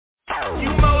You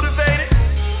motivated?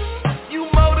 You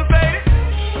motivated?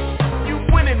 You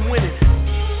winning.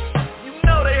 You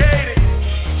know they hate it.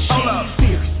 Hold up.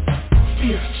 Fierce.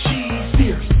 She's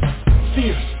fierce.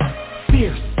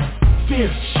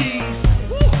 She's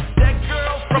that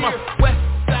girl from a west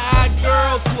side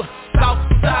girl to a south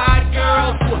side girl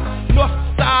to a north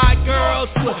side girl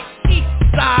to a east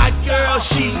side girl.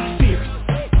 She's fierce.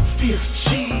 She's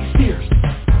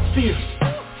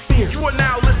fierce. You are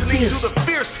now listening to the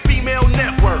Fierce Female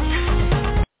Network.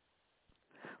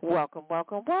 Welcome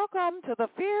to the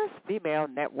Fierce Female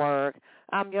Network.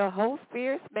 I'm your host,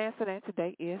 Fierce Manson, and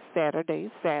today is Saturday.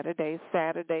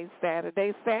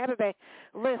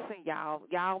 Listen,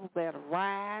 y'all better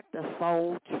ride the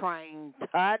Soul Train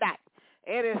tonight.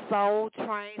 It is Soul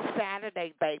Train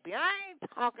Saturday, baby. I ain't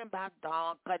talking about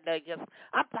Don Cornelius.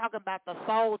 I'm talking about the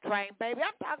Soul Train, baby.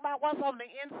 I'm talking about what's on the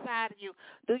inside of you.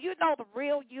 Do you know the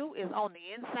real you is on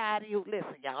the inside of you?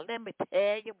 Listen, y'all, let me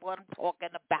tell you what I'm talking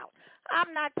about.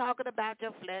 I'm not talking about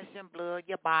your flesh and blood,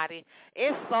 your body.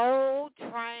 It's Soul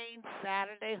Train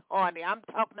Saturday, honey. I'm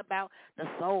talking about the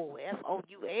soul,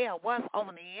 S-O-U-L. What's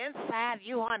on the inside of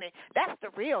you, honey? That's the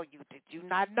real you. Did you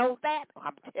not know that?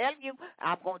 I'm telling you.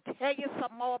 I'm going to tell you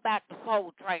some more about the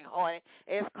Soul Train, honey.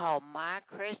 It's called My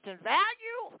Christian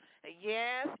Values.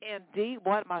 Yes, indeed,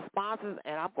 one of my sponsors,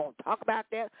 and I'm going to talk about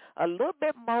that a little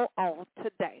bit more on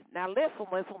today. Now, listen.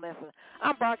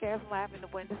 I'm broadcasting live in the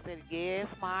Windy City. Yes,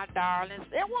 my darlings.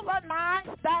 It was a nice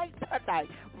day today.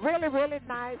 Really, really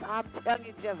nice. I'm telling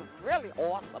you, just really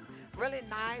awesome. Really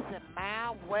nice and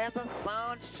mild weather,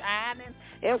 sun shining.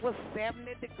 It was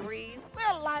 70 degrees.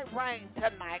 Feel like rain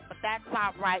tonight, but that's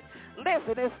all right.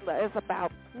 Listen, it's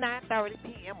about 9:30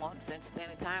 p.m. on the Central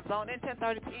Standard Time Zone and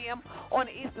 10:30 p.m. on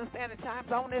the Eastern Standard Time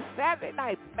Zone. It's Saturday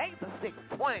night, May the 6th,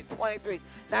 2023.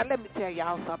 Now, let me tell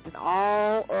y'all something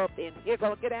all up in here.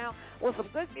 Gonna get down with some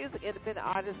good music, independent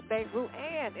artist Baeru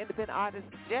and independent artist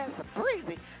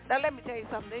JusBreezy. Now, let me tell you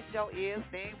something. This show is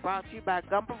being brought to you by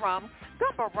Gumba Rum,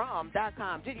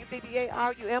 GumbaRum.com,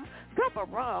 GumbaRum,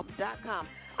 GumbaRum.com.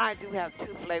 I do have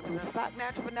two flavors in stock,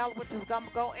 natural vanilla, which is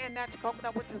Gumba Gold, and natural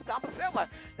coconut, which is Gumba Silver.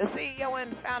 The CEO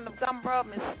and founder of Gumba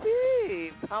Rum is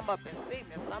Steve. Come up and see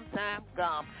me sometime,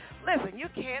 Gum. Listen, you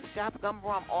can shop Gumba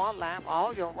Rum online for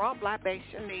all your rum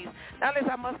libation needs. Now, listen,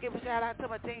 I must give a shout-out to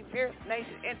my team, Fierce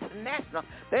Nation International.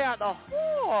 They are the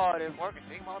hardest working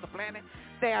team on the planet.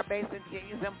 They are based in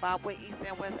Kenya, Zimbabwe, East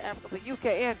and West Africa, the UK,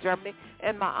 and Germany,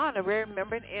 and my honorary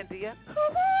member in India.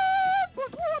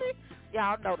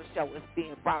 Y'all know the show is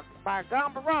being brought by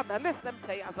Gumba Rum. Now, listen, let me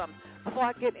tell y'all something. Before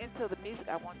I get into the music,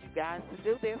 I want you guys to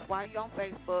do this while you're on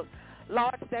Facebook.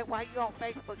 Lord, today, while you're on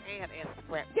Facebook and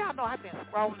Instagram. Y'all know I've been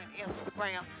scrolling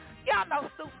Instagram. Y'all know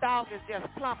Snoop Dogg is just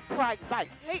plump crazy.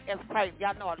 He is crazy.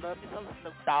 Y'all know I love me some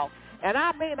Snoop Dogg. And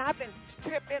I mean, I've been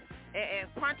tripping and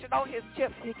crunching on his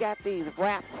chips. He got these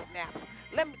rap snaps.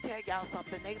 Let me tell y'all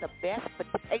something. They the best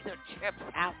potato chips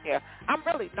out there. I'm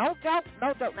really, no joke.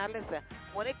 Now listen,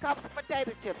 when it comes to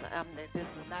potato chips, this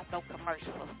is not no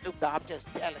commercial for Snoop Dogg. I'm just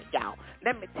telling y'all.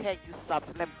 Let me tell you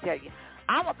something.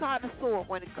 I'm a connoisseur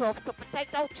when it comes to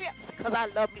potato chips because I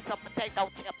love me some potato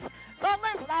chips. So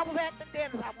listen, I was at the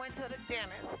dentist. I went to the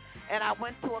dentist, and I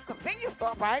went to a convenience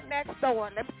store right next door.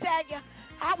 And let me tell you,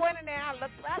 I went in there, I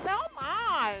looked, I said, oh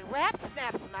my, rap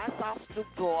snaps, and I saw Snoop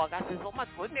Dogg. I said, oh my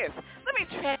goodness, let me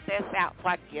check this out so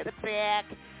I get it back.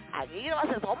 I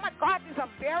said, oh my God, these are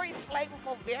very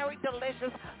flavorful, very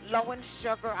delicious, low in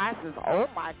sugar. I said, oh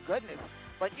my goodness.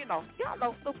 But, y'all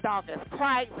know Snoop Dogg is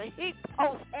crazy. He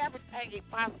posts everything he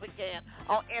possibly can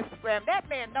on Instagram. That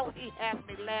man knows he has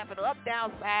me laughing up,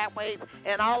 down, sideways,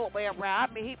 and all the way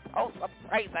around. I mean, he posts some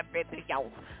crazy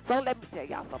videos. So let me tell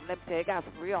y'all something. I got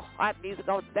some real hot music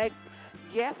on today.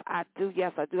 Yes, I do.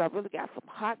 I really got some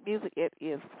hot music. It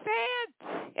is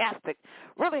fantastic.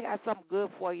 Really got something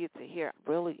good for you to hear.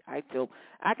 Really, I do.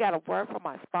 I got a word from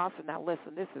my sponsor. Now,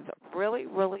 listen, this is really,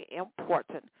 really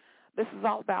important. This is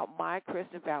all about my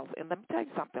Christian values. And let me tell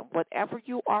you something. Whatever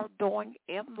you are doing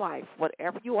in life,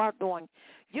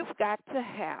 you've got to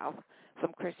have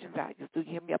some Christian values. Do you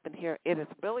hear me up in here? It is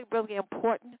really, really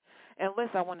important. And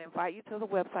listen, I want to invite you to the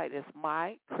website. It's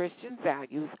My Christian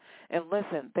Values. And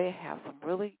listen, they have some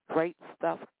really great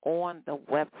stuff on the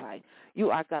website. You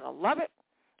are going to love it.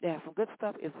 They have some good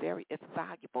stuff. It's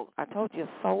valuable. I told you,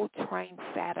 Soul Train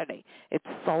Saturday. It's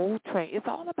Soul Train. It's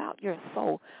all about your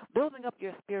soul, building up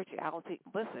your spirituality.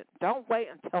 Listen, don't wait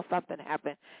until something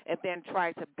happens and then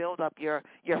try to build up your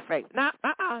faith. Now,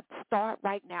 start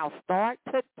right now. Start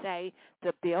today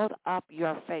to build up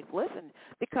your faith. Listen,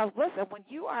 because when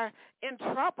you are in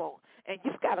trouble and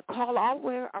you've got to call all the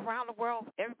way around the world,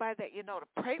 everybody that you know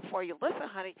to pray for you, listen,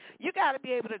 honey, you got to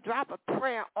be able to drop a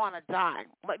prayer on a dime.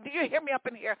 Do you hear me up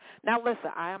in here? Now, listen,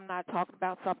 I am not talking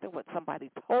about something what somebody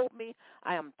told me.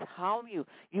 I am telling you,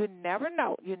 you never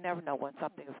know. You never know when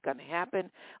something is going to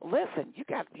happen. Listen, you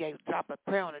got to be able to drop a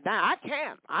prayer on a dime.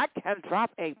 I can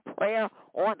drop a prayer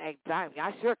on a dime.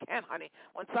 I sure can, honey.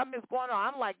 When something is going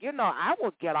on, I'm like, I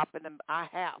will get up and I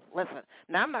have. Listen,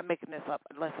 now I'm not making this up.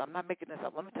 Listen, I'm not making this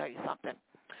up. Let me tell you something.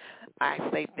 I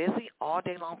stay busy all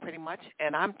day long pretty much,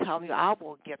 and I'm telling you, I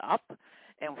will get up.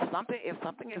 And if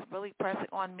something is really pressing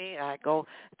on me, and I go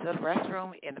to the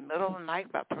restroom in the middle of the night,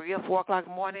 about 3 or 4 o'clock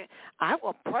in the morning, I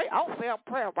will pray. I'll say a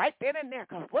prayer right then and there.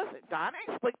 Because, listen, God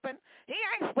ain't sleeping. He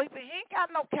ain't sleeping. He ain't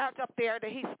got no couch up there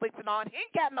that he's sleeping on. He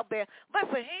ain't got no bed.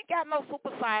 Listen, he ain't got no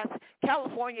super-sized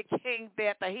California king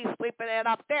bed that he's sleeping in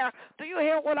up there. Do you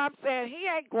hear what I'm saying? He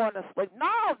ain't going to sleep.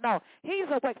 No. He's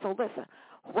awake. So, listen.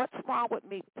 What's wrong with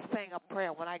me saying a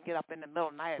prayer when I get up in the middle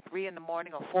of the night at 3 in the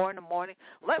morning or 4 in the morning?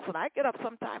 Listen, I get up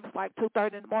sometimes like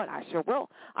 2:30 in the morning. I sure will.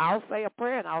 I'll say a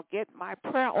prayer and I'll get my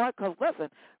prayer on because, listen,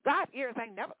 God's ears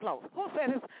ain't never closed. Who said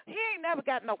this? He ain't never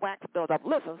got no wax build up.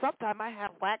 Listen, sometimes I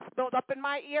have wax build up in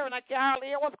my ear and I can't hardly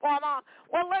hear what's going on.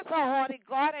 Well, listen, honey,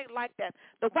 God ain't like that.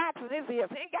 The wax in his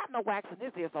ears, he ain't got no wax in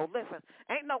his ears. So, listen,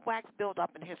 ain't no wax build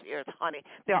up in his ears, honey.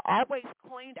 They're always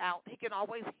cleaned out. He can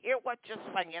always hear what you're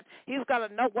saying. He's got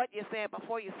to know what you're saying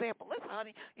before you say it. But listen,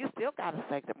 honey, you still got to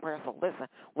say the prayer. So listen,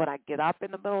 when I get up in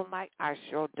the middle of the night, I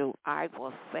sure do. I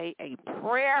will say a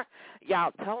prayer.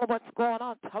 Y'all tell him what's going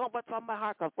on. Tell him what's on my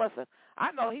heart. Because listen,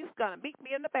 I know he's going to meet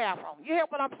me in the bathroom. You hear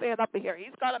what I'm saying up in here?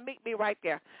 He's going to meet me right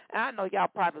there. And I know y'all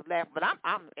probably laughing, but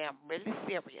I'm really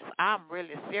serious. I'm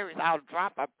really serious. I'll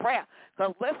drop a prayer.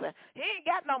 Because listen, he ain't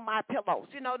got no My Pillows.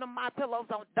 You know, the My Pillows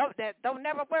don't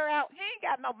never wear out. He ain't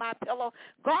got no My Pillow.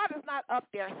 God is not up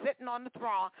there sitting on the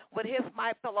throne with his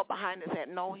My Pillow behind his head.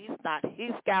 No, he's not.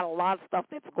 He's got a lot of stuff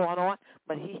that's going on,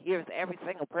 but he hears every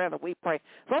single prayer that we pray.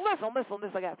 So listen.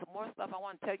 I got some more stuff I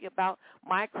want to tell you about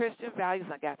my Christian values.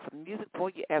 I got some music for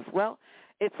you as well.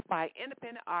 It's by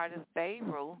independent artist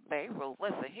Baeru.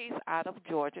 Listen, he's out of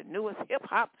Georgia, newest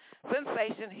hip-hop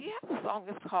sensation. He has a song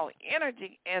that's called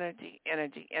Energy.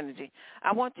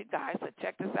 I want you guys to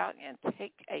check this out and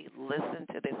take a listen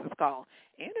to this. It's called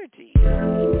Energy.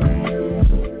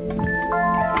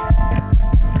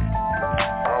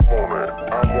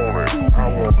 I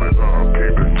want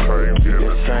it, keep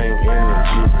the same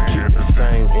energy, keep the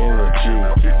same energy,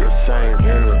 keep the same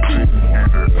energy, keep the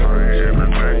same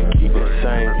energy, keep the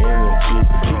same energy,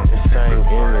 keep the same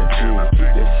energy,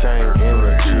 keep the same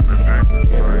energy,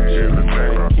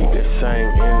 keep the same energy, keep the same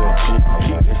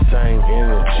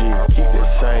energy, keep the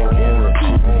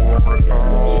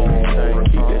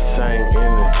same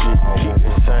energy, keep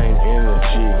the same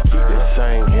energy, keep the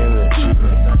same energy,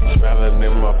 smiling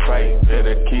in my face,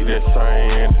 better keep that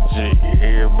same energy.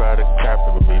 Everybody copy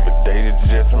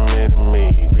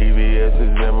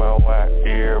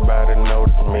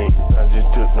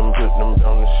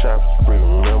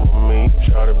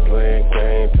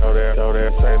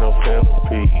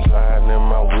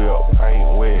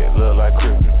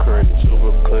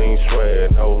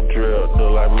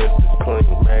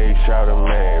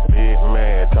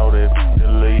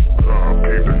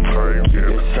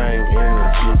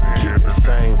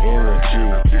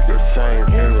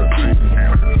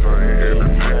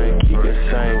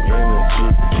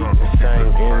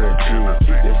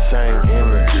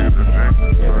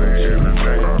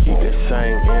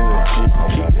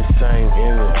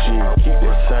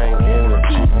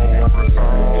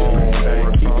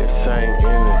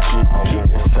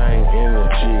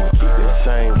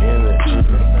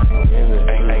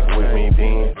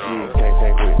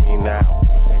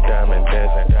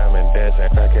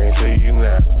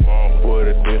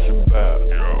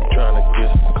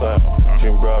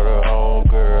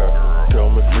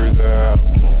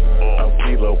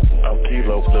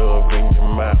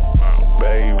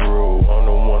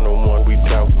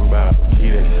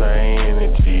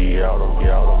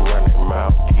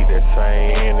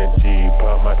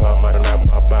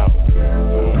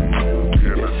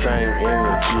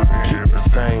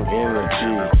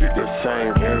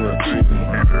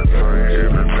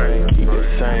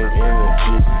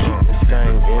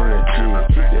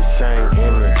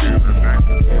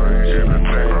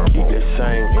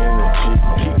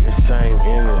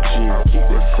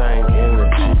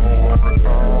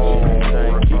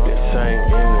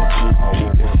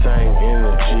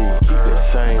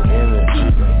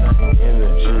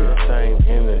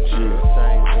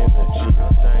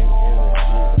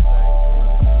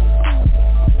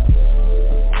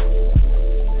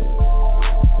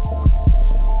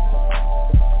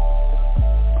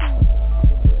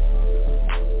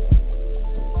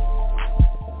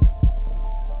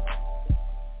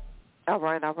All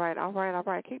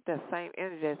right. Keep that same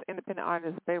energy as independent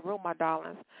artist Baeru, my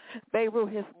darlings. Baeru,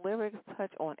 his lyrics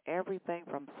touch on everything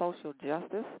from social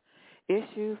justice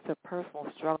issues to personal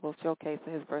struggles,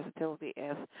 showcasing his versatility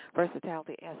as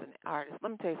an artist.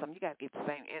 Let me tell you something. You got to keep the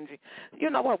same energy. You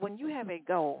know what? When you have a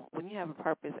goal, when you have a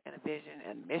purpose and a vision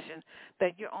and mission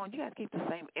that you're on, you got to keep the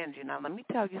same energy. Now, let me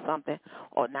tell you something,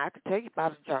 or now I can tell you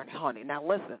about a journey, honey. Now,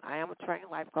 listen, I am a trained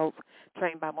life coach,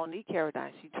 trained by Monique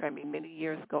Carradine. She trained me many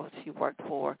years ago. She worked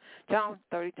for Channel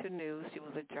 32 News. She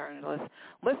was a journalist.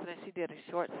 Listen, she did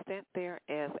a short stint there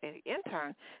as an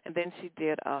intern, and then she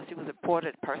was a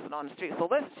reported person on the street. So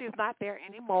listen, she's not there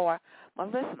anymore.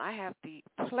 But listen, I have the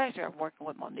pleasure of working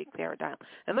with Monique Carradine.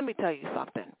 And let me tell you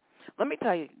something. Let me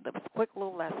tell you a quick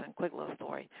little lesson, quick little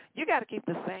story. You got to keep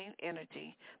the same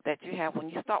energy that you have when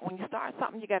you start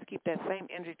something. You got to keep that same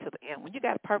energy to the end. When you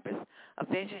got a purpose, a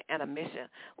vision, and a mission.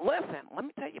 Listen, let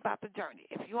me tell you about the journey.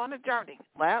 If you're on a journey,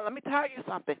 well, let me tell you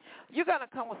something. You're gonna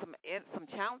come with some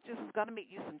challenges. Is gonna meet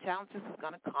you. Some challenges is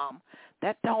gonna come.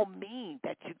 That don't mean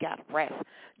that you got to rest.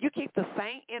 You keep the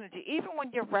same energy even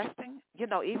when you're resting. You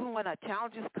know, even when a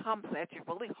challenge comes at you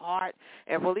really hard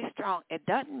and really strong, it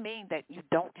doesn't mean that you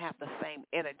don't have the same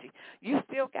energy. You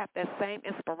still got that same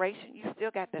inspiration. You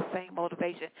still got that same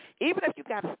motivation. Even if you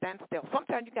got to stand still.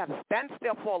 Sometimes you got to stand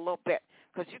still for a little bit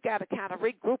because you got to kind of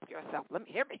regroup yourself.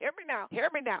 Hear me now.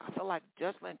 I feel like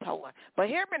Jocelyn Tolan. But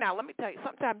hear me now. Let me tell you,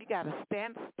 sometimes you got to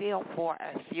stand still for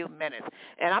a few minutes.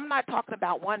 And I'm not talking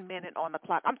about 1 minute on the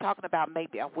clock. I'm talking about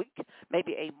maybe a week,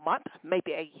 maybe a month,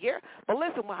 maybe a year. But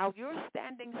listen, while you're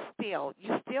standing still,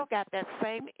 you still got that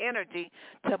same energy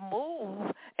to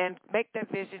move and make that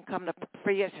vision come to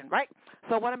fruition, right?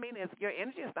 So what I mean is your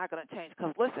energy is not going to change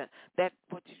because, listen, that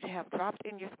what you have dropped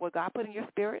in what God put in your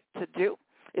spirit to do,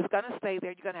 it's going to stay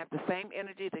there. You're going to have the same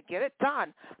energy to get it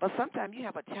done. But sometimes you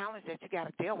have a challenge that you got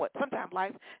to deal with. Sometimes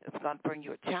life is going to bring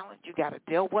you a challenge. You got to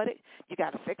deal with it. You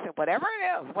got to fix it. Whatever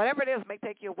it is, may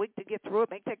take you a week to get through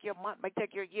it, may take you a month, may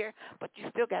take you a year, but you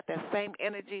still got that same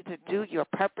energy to do your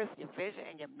purpose, your vision,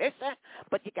 and your mission.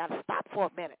 But you got to stop for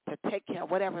a minute to take care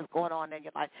of whatever is going on in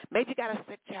your life. Maybe you got a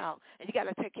sick child, and you got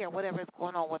to take care of whatever is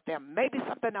going on with them. Maybe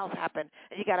something else happened,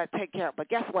 and you got to take care of it. But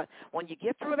guess what? When you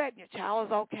get through that and your child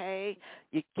is okay,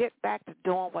 you get back to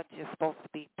doing what you're supposed to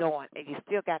be doing, and you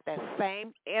still got that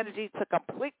same energy to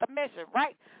complete the mission,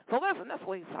 right? So listen, that's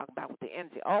what he's talking about with the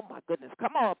energy. Oh, my goodness.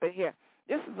 Come on up in here.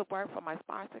 This is a word from my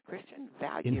sponsor, Christian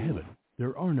Values. In heaven,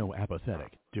 there are no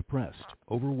apathetic, depressed,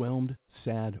 overwhelmed,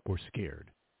 sad, or scared.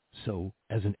 So,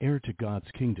 as an heir to God's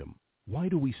kingdom, why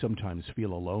do we sometimes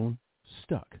feel alone,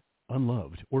 stuck,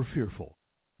 unloved, or fearful?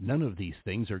 None of these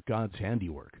things are God's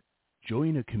handiwork.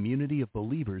 Join a community of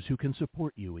believers who can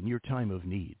support you in your time of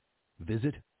need.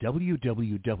 Visit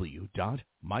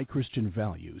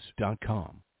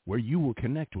www.mychristianvalues.com, where you will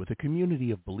connect with a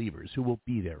community of believers who will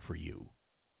be there for you.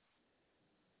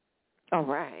 All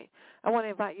right. I want to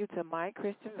invite you to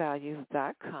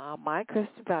mychristianvalues.com,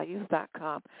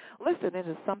 mychristianvalues.com. Listen, it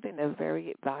is something that's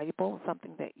very valuable,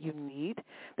 something that you need.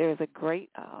 There's a great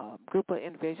group of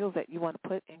individuals that you want to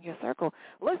put in your circle.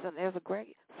 Listen, there's a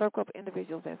great circle of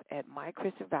individuals that's at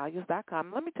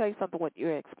mychristianvalues.com. Let me tell you something what you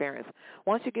experience.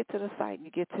 Once you get to the site and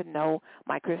you get to know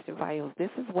My Christian Values, this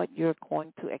is what you're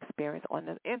going to experience on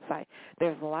the inside.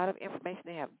 There's a lot of information.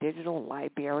 They have digital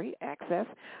library access.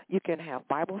 You can have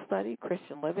Bible study,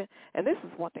 Christian living, and this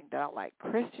is one thing that I like,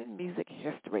 Christian music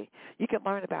history. You can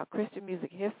learn about Christian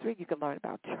music history. You can learn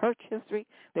about church history.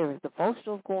 There is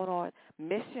devotionals going on,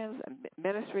 missions,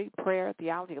 ministry, prayer,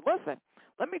 theology. Listen,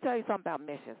 let me tell you something about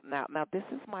missions. Now, this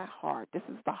is my heart. This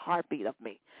is the heartbeat of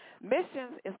me.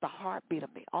 Missions is the heartbeat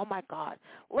of me. Oh, my God.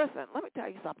 Listen, let me tell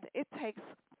you something. It takes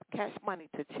cash money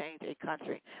to change a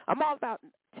country. I'm all about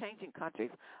changing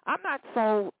countries. I'm not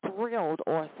so thrilled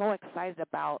or so excited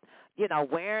about,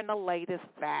 wearing the latest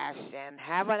fashion,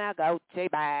 having a Gucci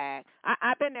bag.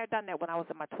 I've been there, done that when I was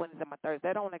in my 20s and my 30s.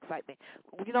 That don't excite me.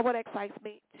 You know what excites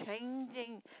me?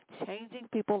 Changing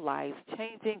people's lives,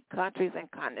 changing countries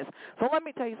and continents. So let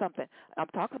me tell you something. I'm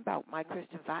talking about My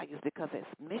Christian Values because it's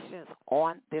missions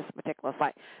on this particular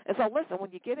site. And so listen,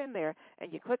 when you get in there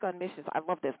and you click on missions, I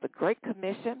love this. The Great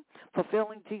Commission,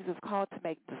 fulfilling Jesus' call to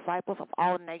make disciples of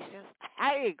all nations.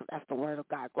 Hey, that's the word of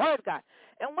God. Glory to God.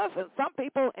 And listen, some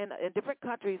people in different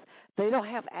countries, they don't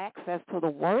have access to the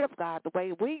word of God the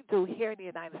way we do here in the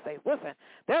United States. Listen,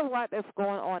 there's a lot that's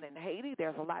going on in Haiti.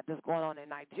 There's a lot that's going on in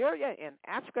Nigeria, in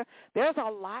Africa. There's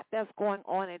a lot that's going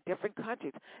on in different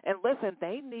countries. And listen,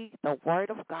 they need the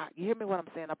word of God. You hear me what I'm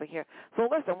saying up in here? So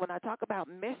listen, when I talk about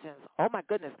missions, oh my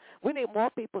goodness, we need more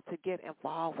people to get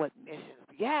involved with missions.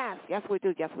 Yes, we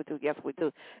do.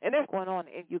 And that's going on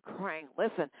in Ukraine. Listen,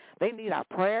 listen, they need our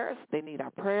prayers. They need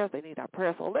our prayers. They need our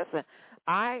prayers. So listen,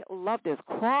 I love this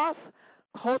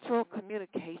cross-cultural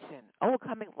communication,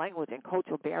 overcoming language and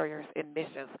cultural barriers in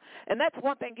missions. And that's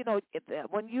one thing,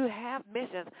 when you have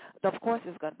missions, of course,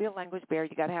 there's going to be a language barrier.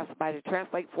 You got to have somebody to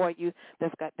translate for you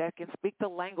that can speak the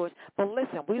language. But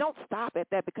listen, we don't stop at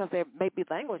that because there may be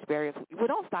language barriers. We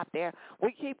don't stop there.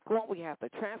 We keep going. We have the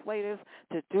translators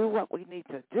to do what we need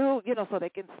to do, so they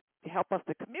can help us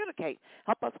to communicate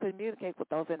with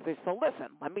those individuals. So listen,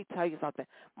 let me tell you something.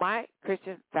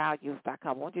 MyChristianValues.com.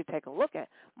 I want you to take a look at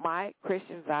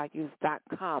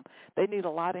MyChristianValues.com. They need a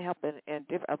lot of help in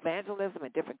different evangelism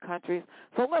in different countries.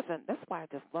 So listen, that's why I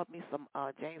just love me some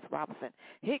James Robinson.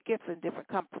 He gets in different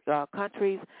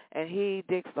countries and he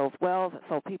digs those wells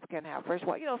so people can have fresh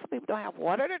water. Some people don't have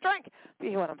water to drink. You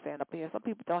hear what I'm saying up here? Some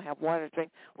people don't have water to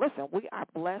drink. Listen, we are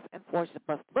blessed and fortunate,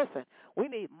 but listen, we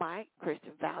need My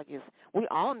Christian Values. We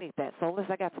all need that. So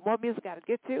listen, I got some more music I got to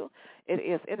get to. It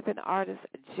is independent artist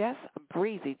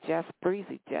JusBreezy.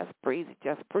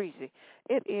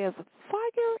 It is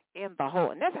fire in the hole.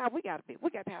 And that's how we got to be. We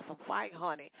got to have some fire,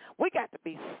 honey. We got to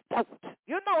be stoked.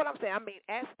 You know what I'm saying? I mean,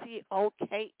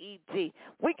 STOKED.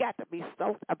 We got to be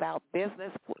stoked about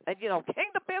business. And,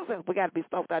 kingdom business, we got to be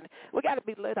stoked on it. We got to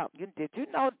be lit up. Did you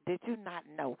not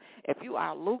know? If you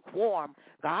are lukewarm,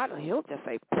 God, he'll just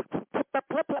say,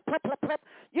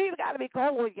 you either got to be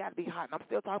cold or you got to be hot. And I'm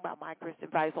still talking about My Christian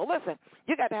Values. So listen,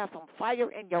 you got to have some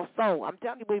fire in your soul. I'm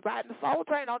telling you, we're riding the soul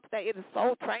train on today. It is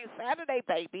Soul Train Saturday,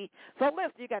 baby. So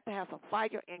listen, you got to have some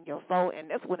fire in your soul. And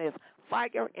this one is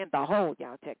Fire in the Hole.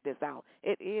 Y'all check this out.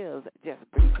 It is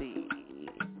JusBreezy.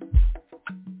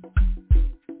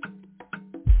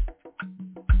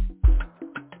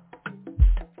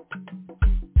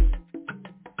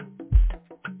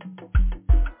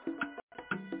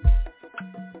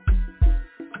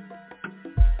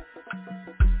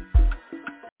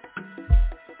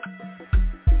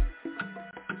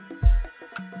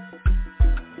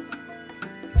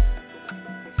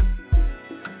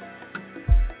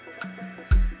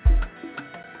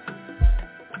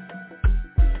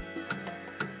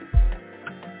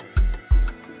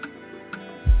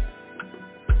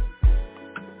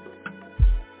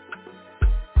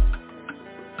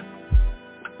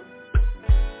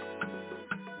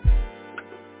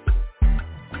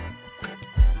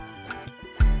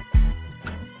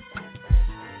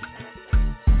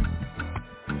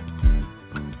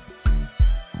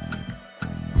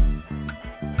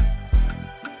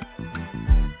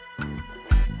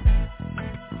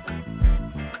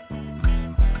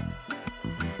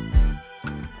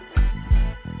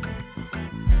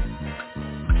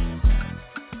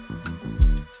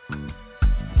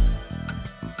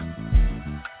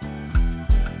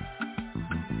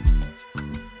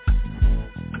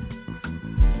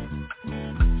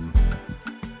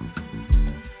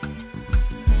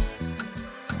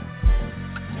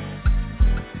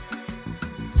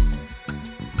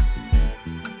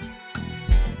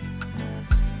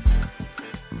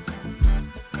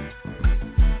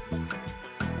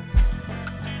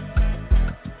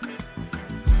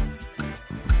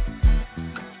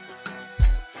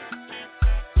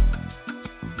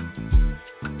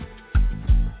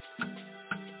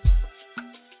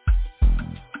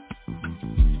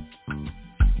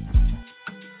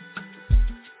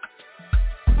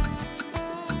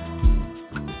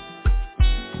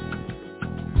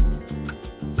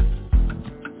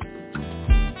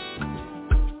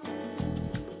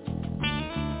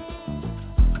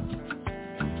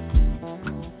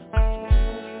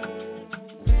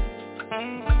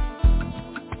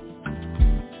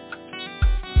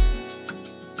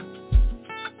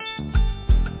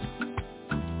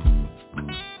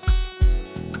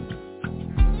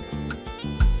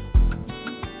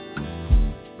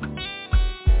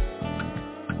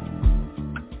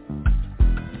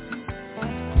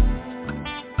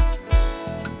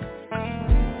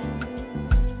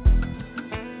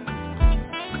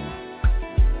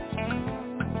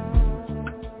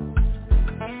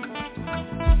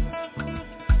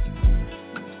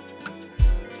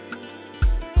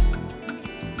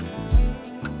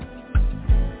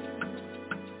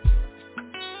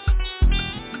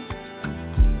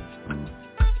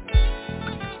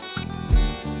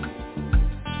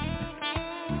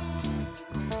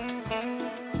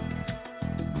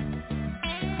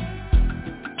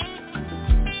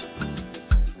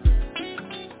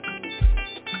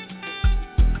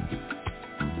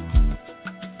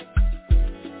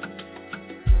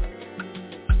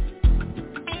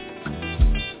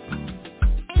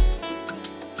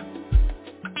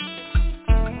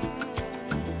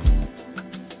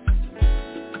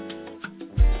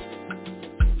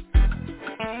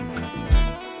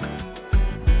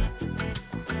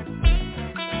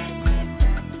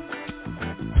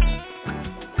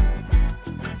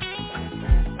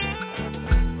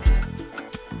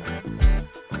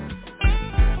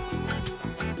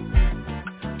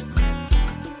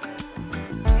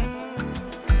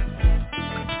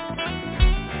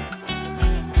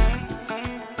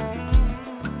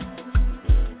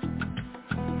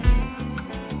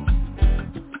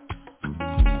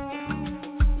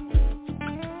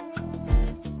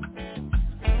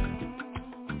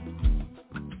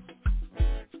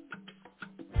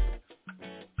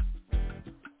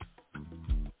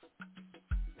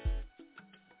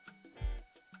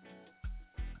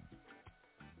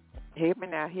 Hear me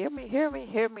now, hear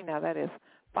me now. That is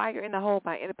Fire in the Hole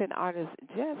by independent artist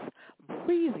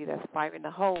JusBreezy. That's Fire in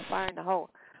the Hole.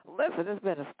 Listen, it's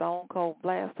been a stone cold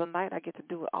blast tonight. I get to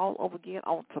do it all over again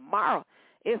on tomorrow.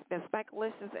 It's been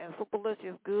spankalicious and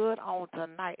superlicious good on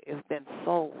tonight. It's been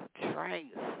Soul Train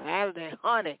Saturday,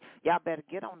 honey. Y'all better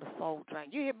get on the Soul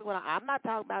Train. You hear me? I'm not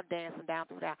talking about dancing down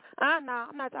through that. No,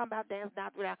 I'm not talking about dancing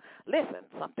down through that. Listen,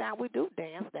 sometimes we do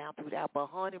dance down through that, but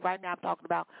honey, right now I'm talking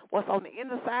about what's on the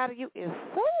inner side of you is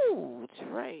Soul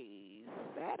Train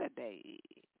Saturday.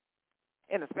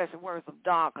 In the special words of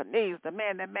Don Cornelius, the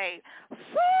man that made Soul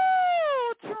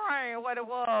Train what it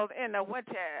was in the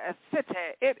Winter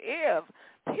City. It is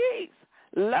peace,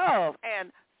 love,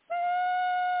 and